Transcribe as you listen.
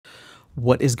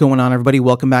What is going on, everybody?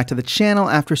 Welcome back to the channel.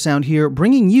 Aftersound here,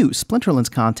 bringing you Splinterlands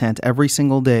content every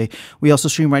single day. We also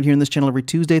stream right here in this channel every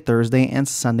Tuesday, Thursday, and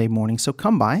Sunday morning, so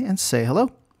come by and say hello.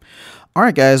 All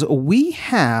right, guys, we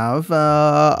have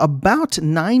about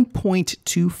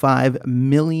 9.25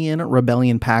 million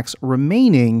Rebellion packs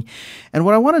remaining. And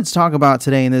what I wanted to talk about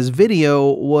today in this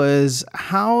video was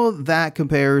how that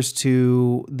compares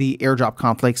to the airdrop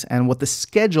conflicts and what the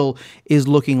schedule is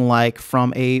looking like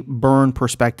from a burn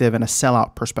perspective and a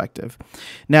sellout perspective.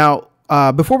 Now,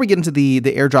 before we get into the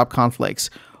airdrop conflicts,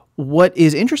 what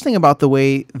is interesting about the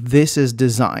way this is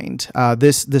designed,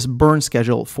 this burn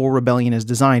schedule for Rebellion is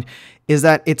designed, is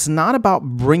that it's not about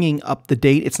bringing up the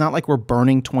date. It's not like we're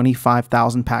burning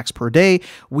 25,000 packs per day.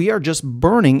 We are just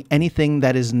burning anything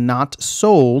that is not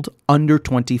sold under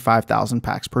 25,000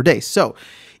 packs per day. So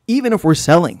even if we're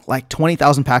selling like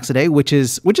 20,000 packs a day, which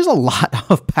is a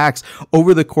lot of packs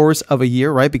over the course of a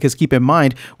year, right? Because keep in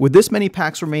mind, with this many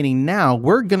packs remaining now,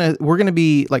 we're gonna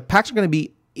be like, packs are gonna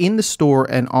be in the store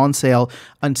and on sale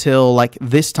until like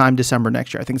this time December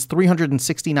next year. I think it's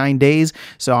 369 days.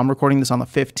 So I'm recording this on the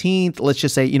 15th. Let's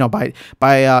just say, you know, by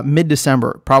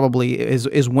mid-December probably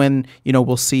is when, you know,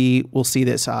 we'll see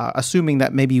this, assuming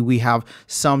that maybe we have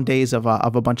some days of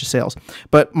a bunch of sales.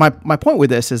 But my point with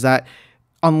this is that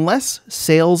unless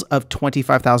sales of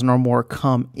 25,000 or more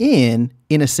come in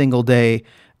a single day,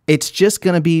 it's just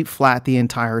going to be flat the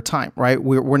entire time, right?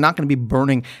 We're not going to be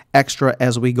burning extra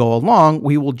as we go along.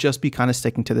 We will just be kind of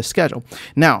sticking to the schedule.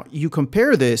 Now, you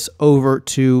compare this over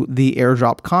to the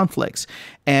airdrop conflicts,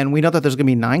 and we know that there's going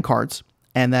to be 9 cards,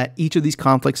 and that each of these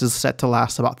conflicts is set to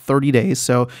last about 30 days.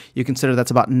 So you consider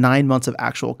that's about 9 months of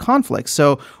actual conflicts.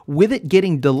 So with it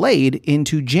getting delayed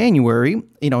into January,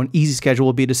 you know, an easy schedule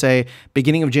would be to say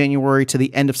beginning of January to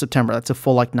the end of September. That's a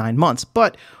full like 9 months.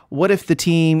 But what if the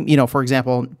team, you know, for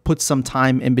example, puts some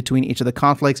time in between each of the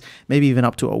conflicts, maybe even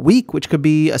up to a week, which could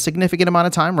be a significant amount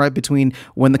of time, right? Between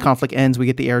when the conflict ends, we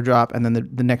get the airdrop, and then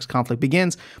the next conflict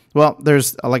begins. Well,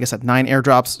 there's, like I said, 9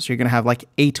 airdrops. So you're going to have like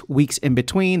 8 weeks in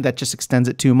between. That just extends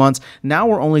it 2 months. Now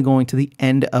we're only going to the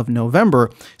end of November.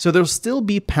 So there'll still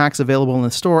be packs available in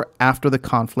the store after the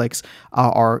conflicts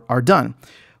are done.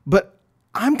 But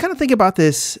I'm kind of thinking about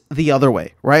this the other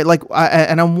way, right? Like,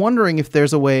 and I'm wondering if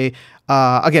there's a way.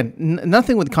 Again,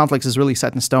 nothing with conflicts is really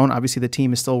set in stone. Obviously, the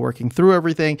team is still working through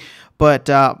everything. But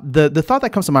the thought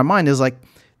that comes to my mind is like,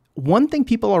 one thing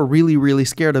people are really, really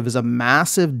scared of is a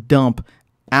massive dump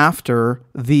after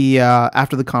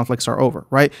the conflicts are over,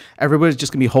 right? Everybody's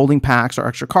just gonna be holding packs or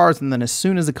extra cards, and then as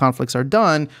soon as the conflicts are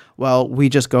done, well, we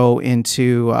just go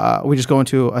into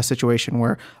a situation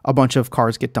where a bunch of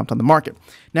cards get dumped on the market.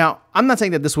 Now, I'm not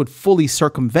saying that this would fully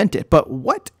circumvent it, but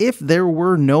what if there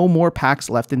were no more packs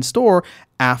left in store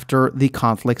after the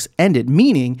conflicts ended?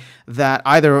 Meaning that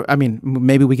either, I mean,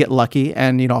 maybe we get lucky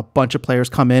and, you know, a bunch of players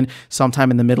come in sometime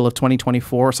in the middle of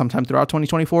 2024, sometime throughout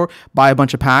 2024, buy a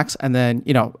bunch of packs, and then,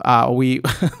 you know, the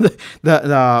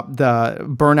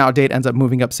burnout date ends up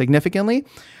moving up significantly.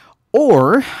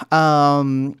 Or,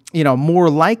 you know, more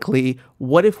likely,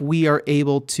 what if we are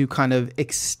able to kind of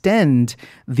extend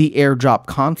the airdrop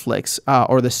conflicts,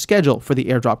 or the schedule for the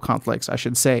airdrop conflicts, I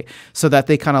should say, so that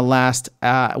they kind of last,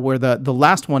 where the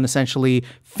last one essentially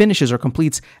finishes or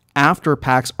completes after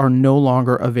packs are no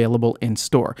longer available in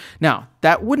store. Now,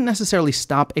 that wouldn't necessarily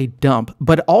stop a dump,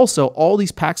 but also all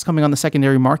these packs coming on the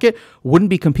secondary market wouldn't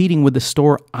be competing with the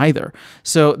store either.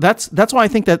 So that's why I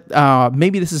think that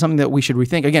maybe this is something that we should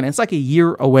rethink. Again, it's like a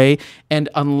year away, and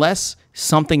unless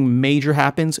something major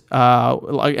happens,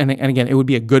 and again, it would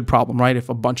be a good problem, right? If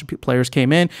a bunch of players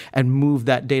came in and moved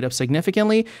that date up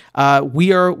significantly,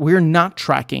 we're not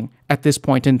tracking at this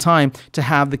point in time to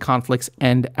have the conflicts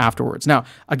end afterwards. Now,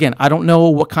 again, I don't know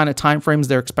what kind of time frames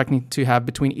they're expecting to have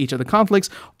between each of the conflicts.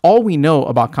 All we know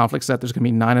about conflicts is that there's going to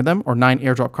be 9 of them, or 9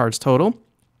 airdrop cards total.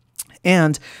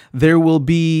 And there will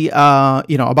be,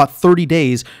 you know, about 30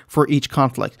 days for each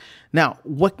conflict. Now,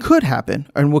 what could happen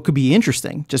and what could be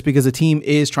interesting, just because the team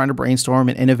is trying to brainstorm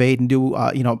and innovate and do,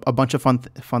 you know, a bunch of fun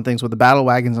things with the battle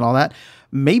wagons and all that,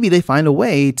 maybe they find a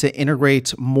way to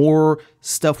integrate more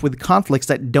stuff with conflicts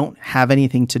that don't have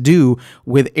anything to do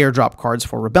with airdrop cards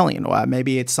for Rebellion.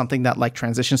 Maybe it's something that like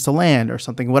transitions to land or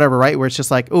something, whatever, right? Where it's just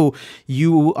like, oh,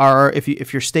 you are,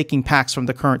 if you're staking packs from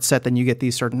the current set, then you get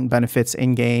these certain benefits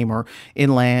in game or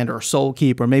in land or soul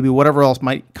keep, or maybe whatever else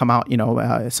might come out, you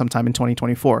know, sometime in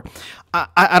 2024.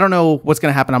 I don't know what's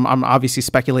going to happen. I'm obviously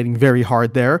speculating very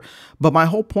hard there, but my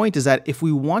whole point is that if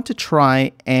we want to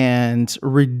try and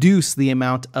reduce the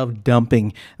amount of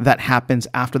dumping that happens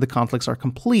after the conflicts are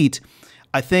complete,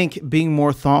 I think being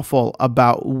more thoughtful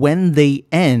about when they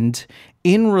end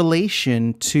in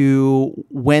relation to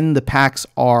when the packs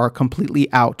are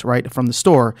completely out, right, from the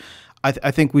store.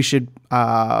 I think we should.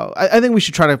 I think we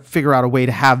should try to figure out a way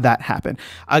to have that happen.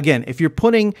 Again, if you're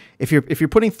putting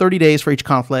 30 days for each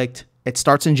conflict, it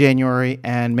starts in January,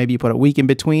 and maybe you put a week in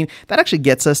between. That actually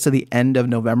gets us to the end of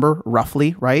November,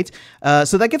 roughly, right?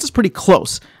 So that gets us pretty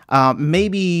close.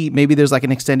 Maybe there's like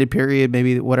an extended period,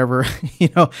 maybe whatever,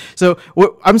 So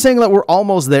I'm saying that we're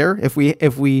almost there if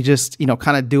we just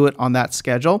kind of do it on that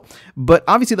schedule. But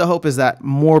obviously, the hope is that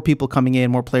more people coming in,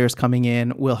 more players coming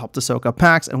in, will help to soak up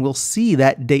packs, and we'll see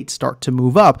that date start to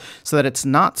move up, so that it's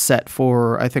not set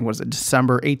for, I think,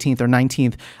 December 18th or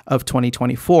 19th of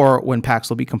 2024 when packs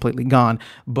will be completely gone,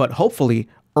 but hopefully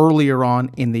earlier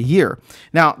on in the year.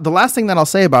 Now, the last thing that I'll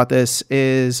say about this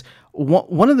is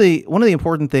one of the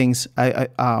important things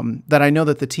that I know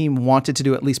that the team wanted to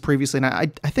do, at least previously, and I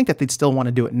think that they'd still want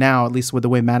to do it now, at least with the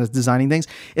way Matt is designing things,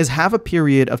 is have a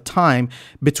period of time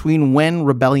between when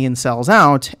Rebellion sells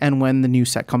out and when the new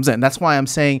set comes in. That's why I'm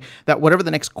saying that whatever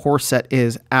the next core set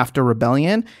is after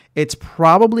Rebellion, it's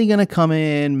probably going to come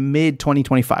in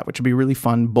mid-2025, which would be really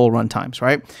fun bull run times,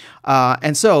 right?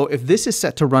 And so if this is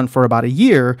set to run for about a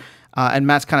year, and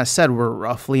Matt's kind of said we're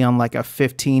roughly on like a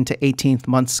 15 to 18th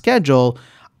month schedule,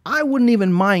 I wouldn't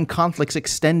even mind conflicts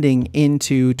extending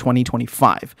into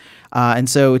 2025. And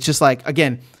so it's just like,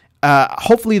 again,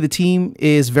 hopefully the team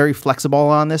is very flexible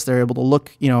on this. They're able to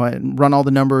look, and run all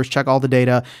the numbers, check all the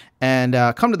data, and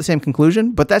come to the same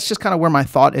conclusion. But that's just kind of where my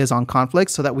thought is on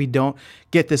conflicts, so that we don't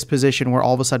get this position where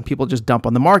all of a sudden people just dump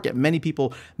on the market. Many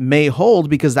people may hold,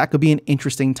 because that could be an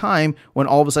interesting time when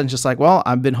all of a sudden it's just like, well,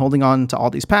 I've been holding on to all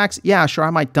these packs. Yeah, sure, I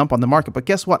might dump on the market, but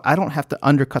guess what? I don't have to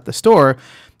undercut the store,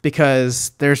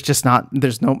 because there's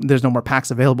no more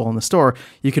packs available in the store.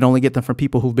 You can only get them from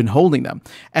people who've been holding them,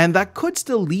 and that could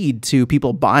still lead to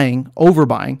people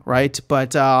overbuying, right?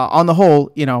 But on the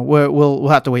whole, we'll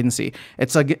have to wait and see.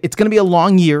 It's going to be a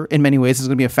long year in many ways. It's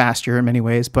going to be a fast year in many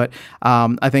ways, but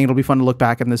I think it'll be fun to look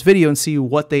back in this video and see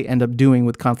what they end up doing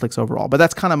with conflicts overall. But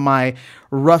that's kind of my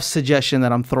rough suggestion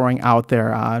that I'm throwing out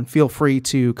there. And feel free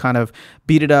to kind of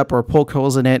beat it up or poke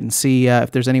holes in it and see if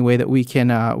there's any way that we can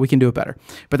do it better.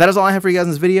 But that is all I have for you guys in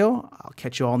this video. I'll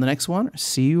catch you all in the next one.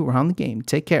 See you around the game.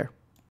 Take care.